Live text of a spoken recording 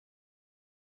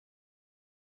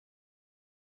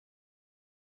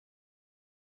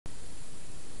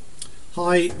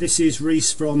Hi, this is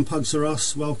Reese from Pugs R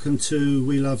Us. Welcome to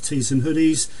We Love Tees and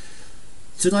Hoodies.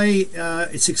 Today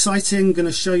it's exciting. I'm going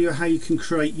to show you how you can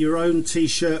create your own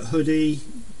t-shirt, hoodie,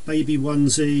 baby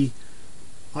onesie,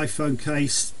 iPhone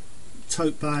case,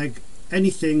 tote bag,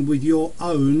 anything with your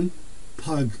own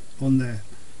pug on there.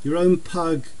 Your own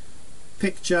pug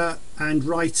picture and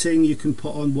writing. You can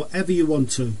put on whatever you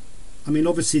want to. I mean,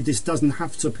 obviously this doesn't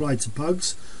have to apply to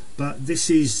pugs, but this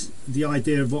is the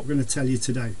idea of what we're going to tell you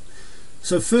today.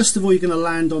 So first of all, you're going to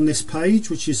land on this page,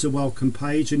 which is the welcome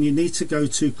page, and you need to go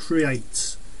to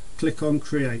Create. Click on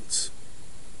Create.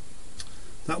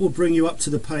 That will bring you up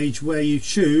to the page where you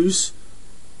choose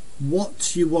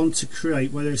what you want to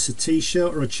create, whether it's a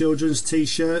t-shirt or a children's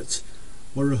t-shirt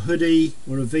or a hoodie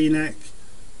or a v-neck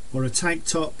or a tank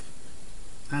top.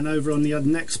 And over on the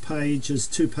next page, there's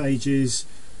 2 pages.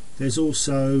 There's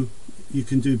also, you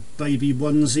can do baby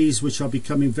onesies, which are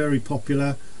becoming very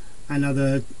popular, and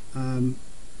other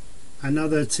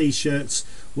t-shirts,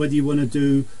 whether you want to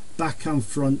do back and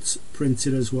front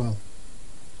printed as well.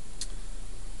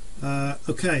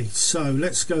 Okay, so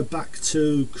let's go back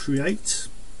to Create.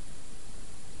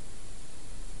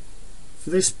 For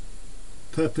this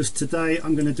purpose today,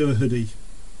 I'm going to do a hoodie.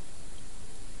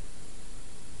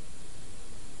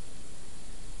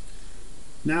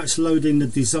 Now it's loading the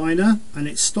designer, and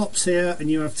it stops here,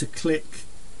 and you have to click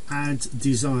Add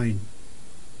Design.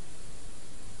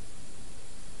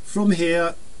 From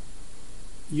here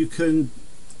you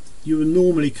will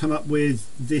normally come up with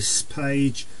this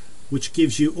page, which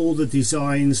gives you all the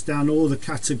designs down all the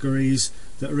categories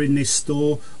that are in this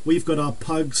store. We've got our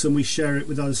pugs and we share it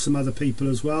with some other people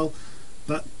as well,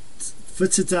 but for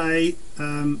today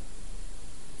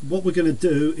what we're going to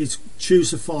do is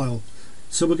choose a file.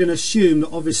 So we're going to assume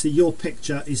that obviously your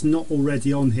picture is not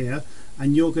already on here,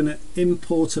 and you're going to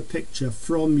import a picture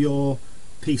from your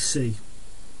PC.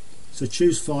 So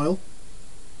choose File.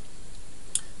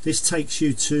 This takes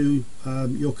you to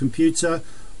your computer,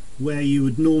 where you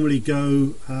would normally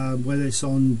go, whether it's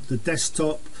on the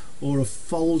desktop or a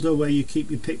folder where you keep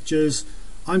your pictures.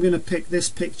 I'm going to pick this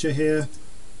picture here,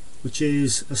 which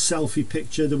is a selfie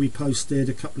picture that we posted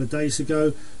a couple of days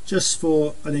ago, just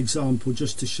for an example,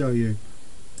 just to show you.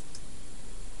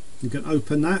 You can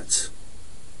open that.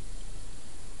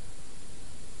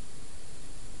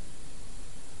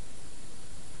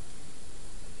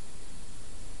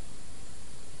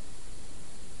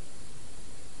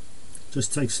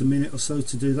 Just takes a minute or so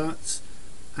to do that,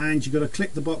 and you've got to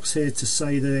click the box here to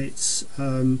say that it's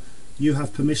you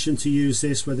have permission to use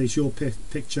this, whether it's your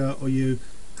picture or you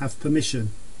have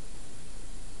permission.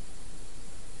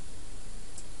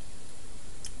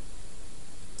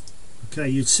 Okay,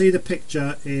 you'd see the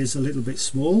picture is a little bit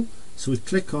small, so we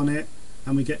click on it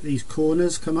and we get these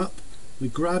corners come up. We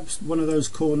grab one of those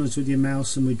corners with your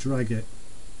mouse and we drag it.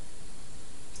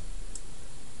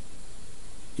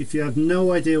 If you have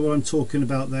no idea what I'm talking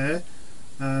about there,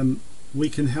 we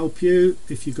can help you.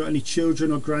 If you've got any children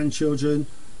or grandchildren,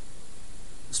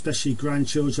 especially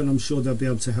grandchildren, I'm sure they'll be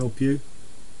able to help you.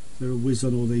 They're a whiz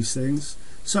on all these things.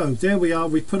 So there we are,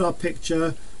 we put our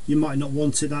picture. You might not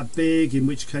want it that big, in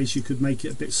which case you could make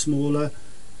it a bit smaller.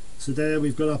 So there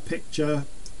we've got our picture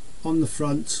on the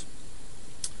front,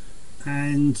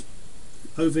 and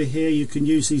over here you can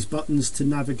use these buttons to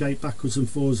navigate backwards and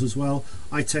forwards as well.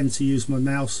 I tend to use my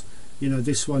mouse. You know,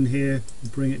 this one here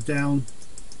will bring it down,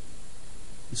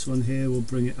 this one here will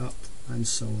bring it up, and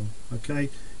so on. Okay,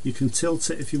 you can tilt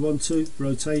it if you want to,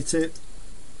 rotate it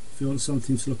if you want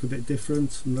something to look a bit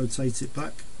different, and rotate it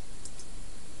back.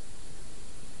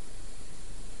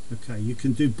 Okay, you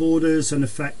can do borders and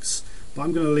effects, but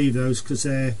I'm going to leave those because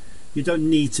you don't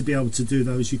need to be able to do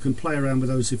those. You can play around with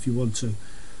those if you want to.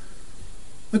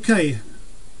 Okay,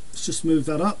 let's just move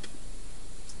that up.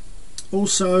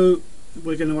 Also,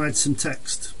 we're going to add some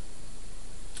text.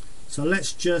 So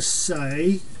let's just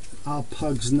say our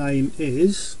pug's name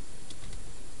is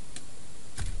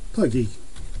Puggy.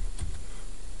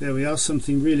 There we are,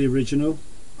 something really original.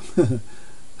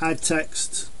 Add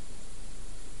text.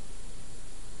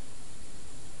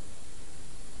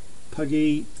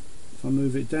 Puggy, if I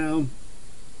move it down,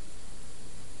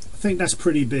 I think that's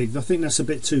pretty big. I think that's a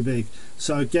bit too big.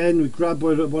 So again, we grab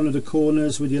one of the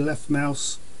corners with your left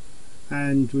mouse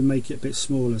and we make it a bit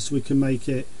smaller. So we can make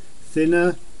it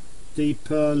thinner,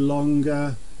 deeper,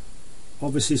 longer.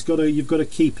 Obviously you've got to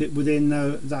keep it within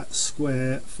that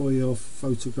square for your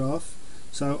photograph.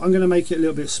 So I'm going to make it a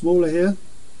little bit smaller here.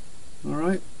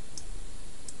 Alright,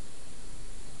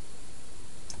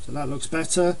 so that looks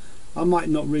better. I might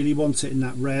not really want it in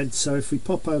that red, so if we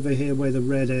pop over here where the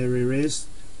red area is,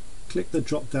 click the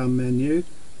drop down menu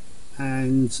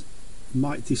and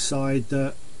might decide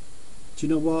that, do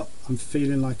you know what, I'm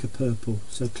feeling like a purple,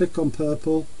 so click on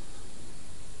purple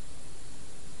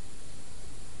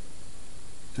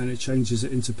and it changes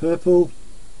it into purple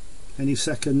any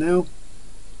second now.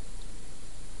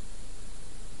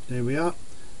 There we are.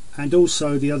 And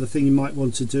also the other thing you might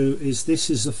want to do is, this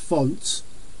is a font,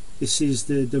 this is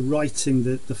the writing,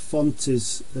 the font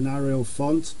is an Arial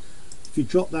font. If you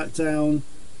drop that down,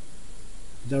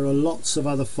 there are lots of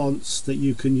other fonts that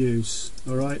you can use.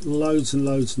 Alright, loads and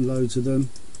loads and loads of them.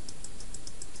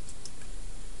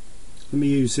 Let me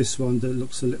use this one that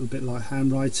looks a little bit like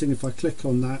handwriting. If I click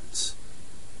on that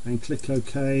and click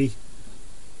OK,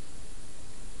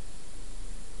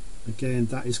 again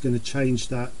that is going to change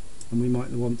that, and we might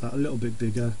want that a little bit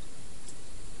bigger,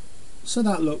 so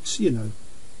that looks, you know,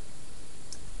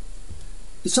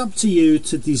 it's up to you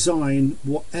to design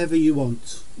whatever you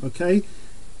want. Okay,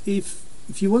 if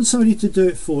you want somebody to do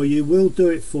it for you, we'll do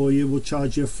it for you. We'll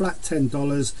charge you a flat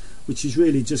 $10, which is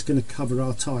really just going to cover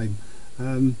our time,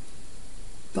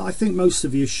 but I think most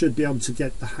of you should be able to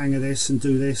get the hang of this and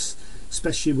do this,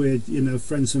 especially with, you know,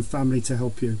 friends and family to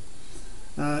help you.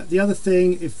 The other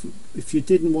thing, if you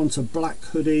didn't want a black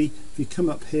hoodie, if you come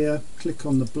up here, click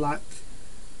on the black,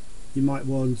 you might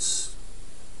want,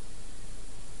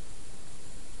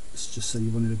 let's just say you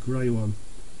wanted a grey one.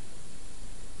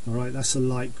 Alright, that's a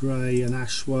light grey, an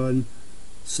ash one.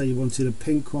 Say you wanted a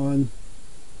pink one.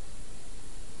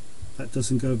 That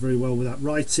doesn't go very well with that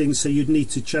writing, so you'd need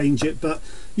to change it, but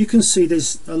you can see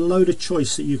there's a load of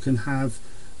choice that you can have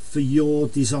for your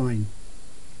design.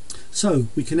 So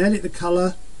we can edit the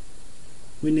colour,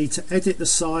 we need to edit the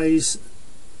size.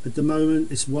 At the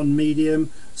moment it's 1 medium,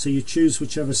 so you choose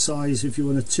whichever size. If you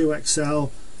want a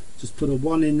 2XL, just put a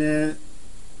 1 in there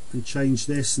and change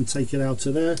this and take it out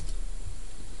of there.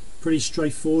 Pretty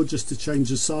straightforward, just to change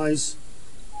the size.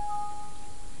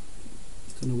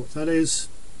 Don't know what that is.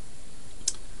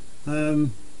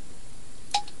 And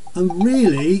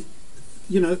really,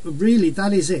 you know, really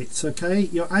that is it. Okay,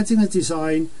 you're adding a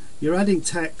design, you're adding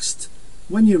text.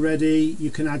 When you're ready,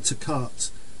 you can add to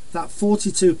cart. That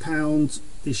 £42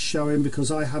 is showing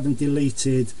because I haven't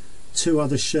deleted 2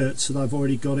 other shirts that I've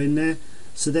already got in there,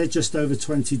 so they're just over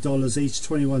 $20 each,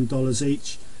 $21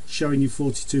 each, showing you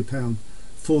 £42.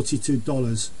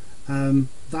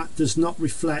 That does not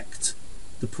reflect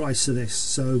the price of this,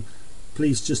 so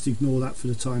please just ignore that for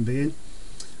the time being.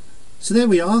 So there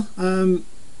we are.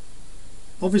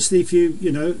 Obviously, if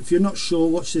you're not sure,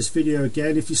 watch this video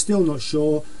again. If you're still not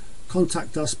sure,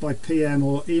 contact us by PM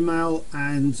or email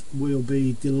and we'll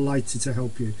be delighted to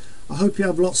help you. I hope you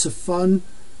have lots of fun.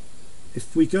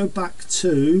 If we go back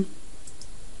to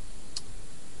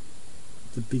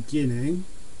the beginning,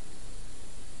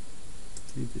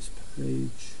 leave this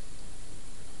page.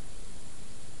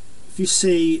 If you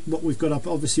see what we've got up,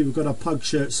 obviously we've got our pug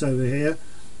shirts over here.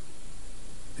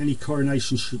 Any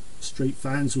Coronation Street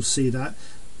fans will see that.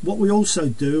 What we also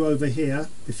do over here,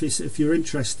 if you're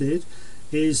interested,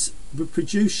 is we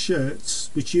produce shirts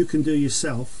which you can do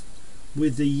yourself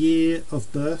with the year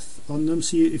of birth on them.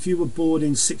 So if you were born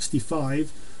in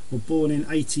 65 or born in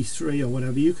 83 or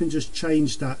whatever, you can just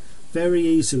change that very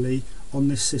easily on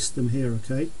this system here.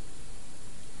 Okay,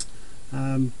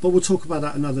 but we'll talk about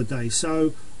that another day.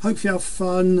 So hope you have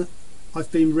fun.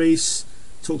 I've been Reese.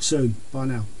 Talk soon. Bye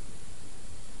now.